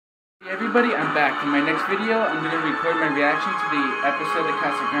Hey everybody, I'm back. In my next video, I'm going to record my reaction to the episode of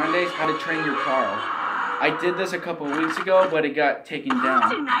Casa Grande's How to Train Your Carl. I did this a couple of weeks ago, but it got taken down.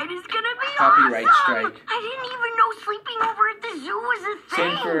 Tonight is going to be Copyright awesome. strike. I didn't even know sleeping over at the zoo was a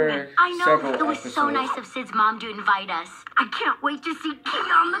thing. Same for I know, several it was episodes. so nice of Sid's mom to invite us. I can't wait to see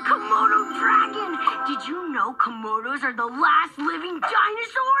Keon the Komodo dragon. Did you know Komodos are the last living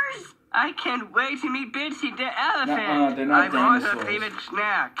dinosaurs? I can't wait to meet Bitsy the elephant. They're not I brought her dinosaurs. favorite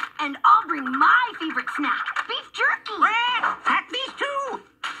snack. And I'll bring my favorite snack, beef jerky. Red, pack these too.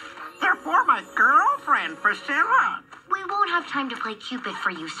 They're for my girlfriend, Priscilla. We won't have time to play Cupid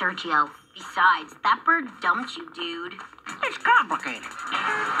for you, Sergio. Besides, that bird dumped you, dude. It's complicated.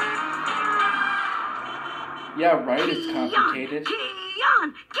 Yeah, right, it's complicated.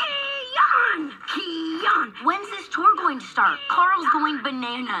 Keon! When's this tour going to start? Carl's going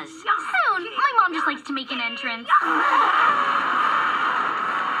bananas. Soon. My mom just likes to make an entrance.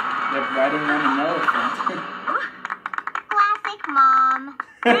 They're riding on an elephant. Classic mom.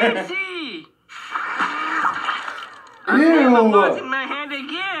 Bitsy! Ew! Buzzing my hand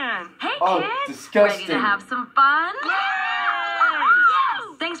again. Hey, Oh, kids. disgusting. Ready to have some fun? Yay!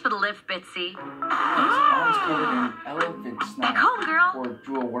 Thanks for the lift, Bitsy. His arms covered in elephant snot. Back home, girl. Or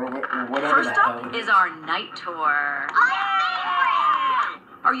jewel, or whatever First the hell up it is our night tour.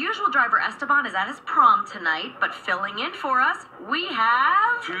 Our usual driver, Esteban, is at his prom tonight, but filling in for us, we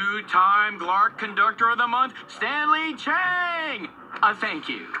have... Two-time Clark Conductor of the Month, Stanley Chang! Thank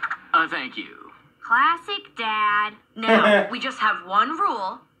you. Thank you. Classic Dad. Now, we just have one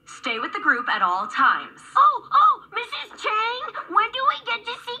rule. Stay with the group at all times. Oh, Mrs. Chang, when do we get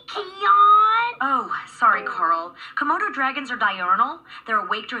to see Keon? Oh, sorry, Carl. Komodo dragons are diurnal. They're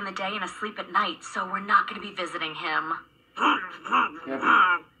awake during the day and asleep at night, so we're not going to be visiting him.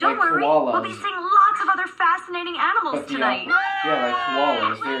 Yeah, Don't like worry, koalas. we'll be seeing lots of other fascinating animals But the tonight. yeah, like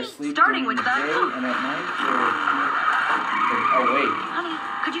koalas. They're asleep Starting during with the the- day, and at night they're awake. Honey,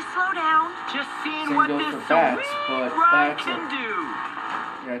 could you slow down? Just seeing Same what goes this for bats, sweet but ride bats can are- do.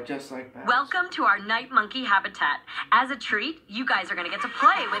 Yeah, just like that. Welcome to our night monkey habitat. As a treat, you guys are going to get to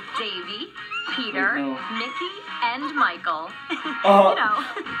play with Davy, Peter, Wait, no. Mickey, and Michael. Oh. You know,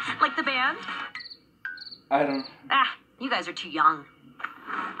 like the band. I don't... You guys are too young.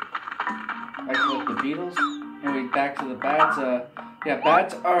 I quote the Beatles. Anyway, back to the bats. Yeah,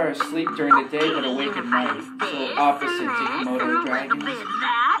 bats are asleep during the day but awake at night. So opposite to Komodo dragons.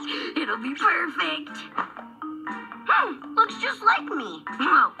 That, it'll be perfect. Looks just like me.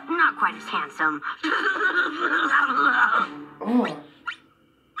 Well, not quite as handsome. Oh.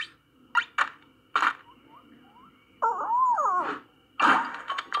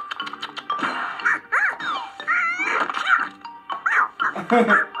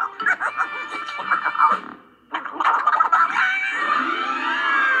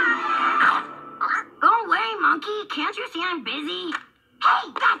 Go away, monkey. Can't you see I'm busy?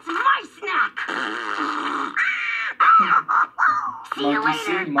 Hey, that's my snack. See you Monkey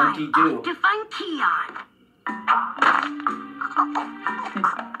later. see, monkey I'm do. off to find Keon.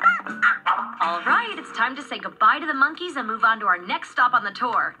 All right, it's time to say goodbye to the monkeys and move on to our next stop on the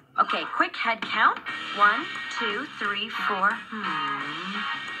tour. Okay, quick head count. 1, 2, 3, 4,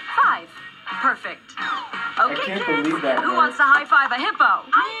 5. Perfect. Okay, can't kids, believe that, who man. wants to high five a hippo?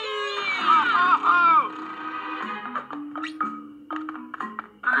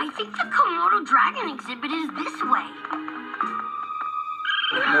 I think the Komodo dragon exhibit is this way.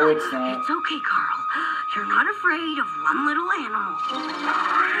 No, it's not. It's okay, Carl. You're not afraid of one little animal.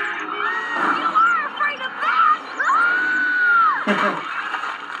 You are afraid of that!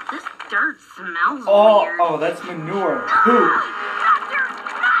 This dirt smells weird. Oh, that's manure. Poop. Not dirt!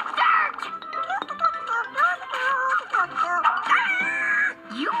 Not dirt!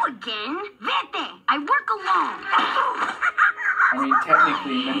 You again? Vete! I work alone. I mean,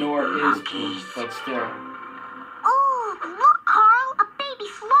 technically, manure is poop, but still. Oh, look, Carl, a baby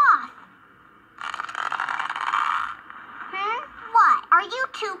sloth. What? Are you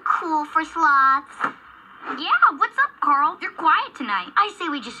too cool for sloths? Yeah, what's up, Carl? You're quiet tonight. I say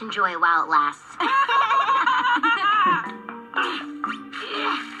we just enjoy it while it lasts.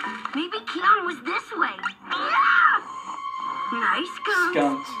 Maybe Keon was this way. Nice skunks.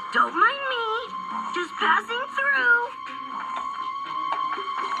 Skunks. Don't mind me. Just passing through.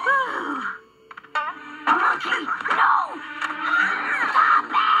 Monkey, no!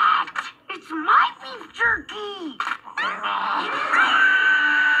 Stop it! It's my beef jerky!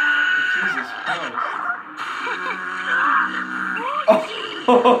 Jesus Christ. At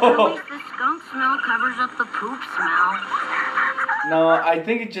least the skunk smell covers up the poop smell. No, I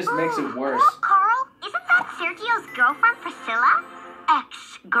think it just makes it worse. Carl, isn't that Sergio's girlfriend, Priscilla?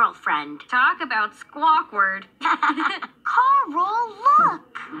 Ex-girlfriend. girlfriend. Talk about squawkward. Carl,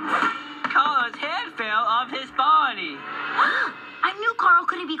 look! Carl's head fell off his body. I knew Carl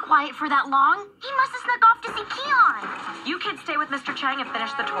couldn't be quiet for that long. He must have snuck off to see Keon. You kids stay with Mr. Chang and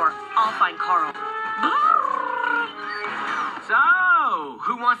finish the tour. I'll find Carl. So,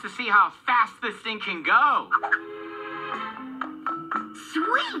 who wants to see how fast this thing can go?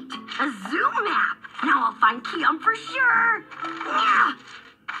 Sweet! A zoom map! Now I'll find Keon for sure! Yeah.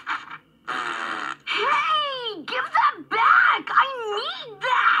 Hey! Give that back! I need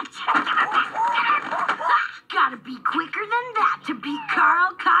that! Gotta be quicker than that to beat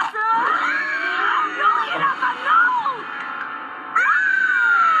Carl Casa! No, Irafa, no!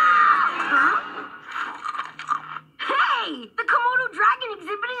 Huh? Hey! The Komodo Dragon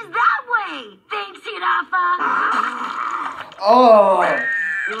exhibit is that way! Thanks, Irafa! Oh!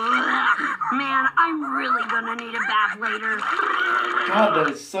 Man, I'm really gonna need a bath later. God, that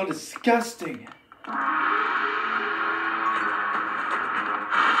is so disgusting.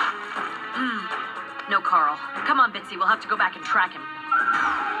 No Carl. Come on, Bitsy. We'll have to go back and track him.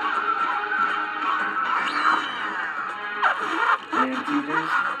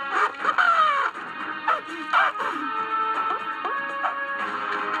 Anteaters.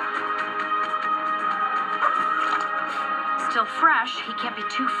 Still fresh. He can't be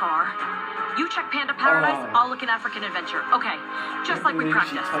too far. You check Panda Paradise. I'll look in African Adventure. Okay. Just like we She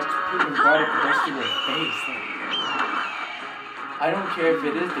practiced. touched poop and brought it close to her face. I don't care if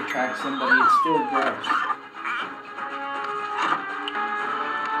it is to track somebody, it's still gross.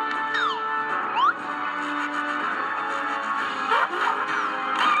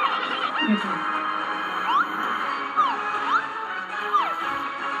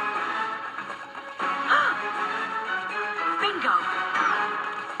 Bingo.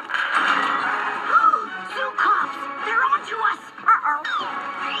 Zoo cops! They're onto us! Uh-oh.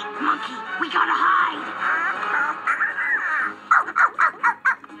 Monkey, we gotta hide!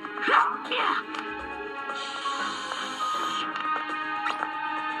 Yeah.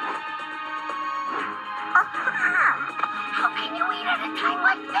 How can you eat at a time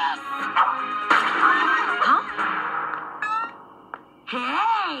like this? Huh?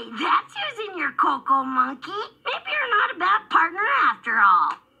 Hey, that's who's in your cocoa, monkey. Maybe you're not a bad partner after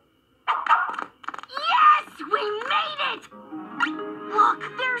all. Yes, we made it! Look,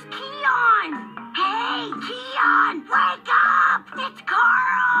 there's Keon! Hey, Keon, wake up! It's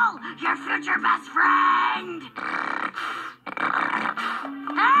Carl, your future best friend!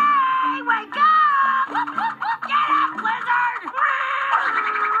 Hey, wake up! Get up, lizard!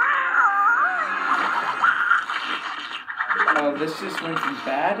 This just went from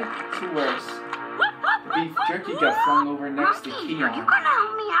bad to worse. Beef jerky got flung over next to Monkey, Keon. are you gonna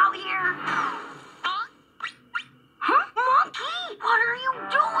help me out here? Huh? Monkey, what are you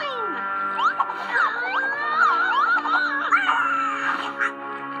doing?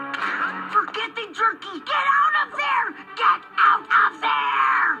 Forget the jerky. Get out of there. Get out of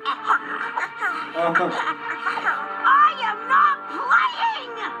there. I am not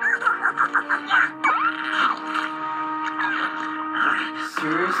playing.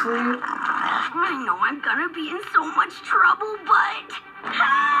 Seriously? I know I'm gonna be in so much trouble, but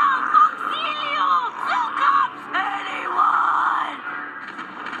help! Auxilio! Zoo cops! Anyone!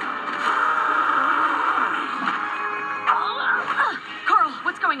 Carl,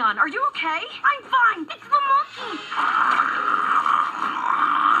 what's going on? Are you okay? I'm fine. It's the monkey.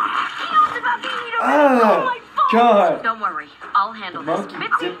 Keon's about to eat a Oh, my phone. God! Don't worry. I'll handle this. Monkey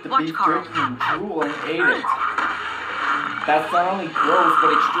Bitsy, dipped the watch beef Carl. jerky in drool and ate it. That's not only gross,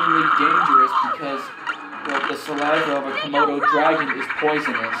 but extremely dangerous because, well, the saliva of a Komodo dragon is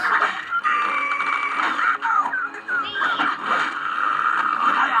poisonous.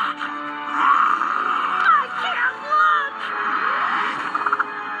 I can't look.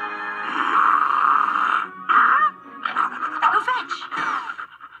 Go fetch.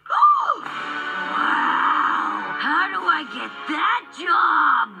 Wow. How do I get that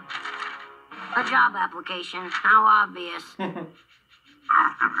job? A job application. How obvious.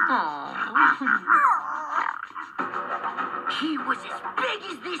 He was as big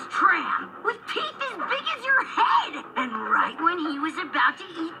as this tram, with teeth as big as your head. And right when he was about to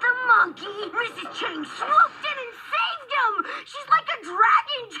eat the monkey, Mrs. Chang swooped in and saved him. She's like a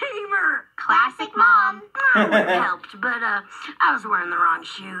dragon tamer. Classic mom. I would have helped, but I was wearing the wrong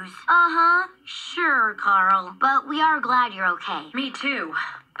shoes. Uh-huh. Sure, Carl. But we are glad you're okay. Me too.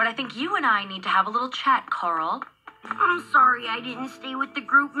 But I think you and I need to have a little chat, Carl. I'm sorry I didn't stay with the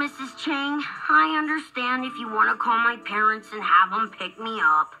group, Mrs. Chang. I understand if you want to call my parents and have them pick me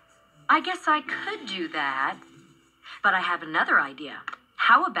up. I guess I could do that. But I have another idea.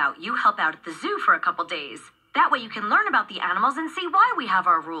 How about you help out at the zoo for a couple days? That way you can learn about the animals and see why we have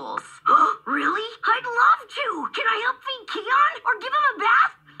our rules. Really? I'd love to. Can I help feed Keon or give him a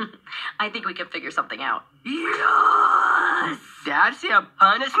bath? I think we can figure something out. Yes! That's a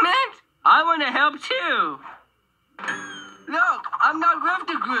punishment? I want to help too. Look, I'm not with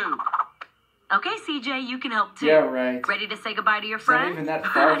the group. Okay, CJ, you can help too. Yeah, right. Ready to say goodbye to your It's not friend? even that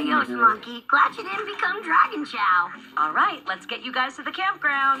far from the Adios, group. monkey. Glad you didn't become Dragon Chow. All right, let's get you guys to the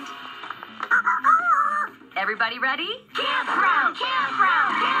campground. Everybody ready? Campground,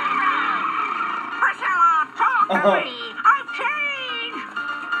 campground, campground. Priscilla, talk to me. I've changed.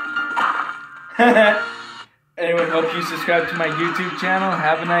 Anyway, hope you subscribe to my YouTube channel.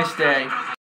 Have a nice day.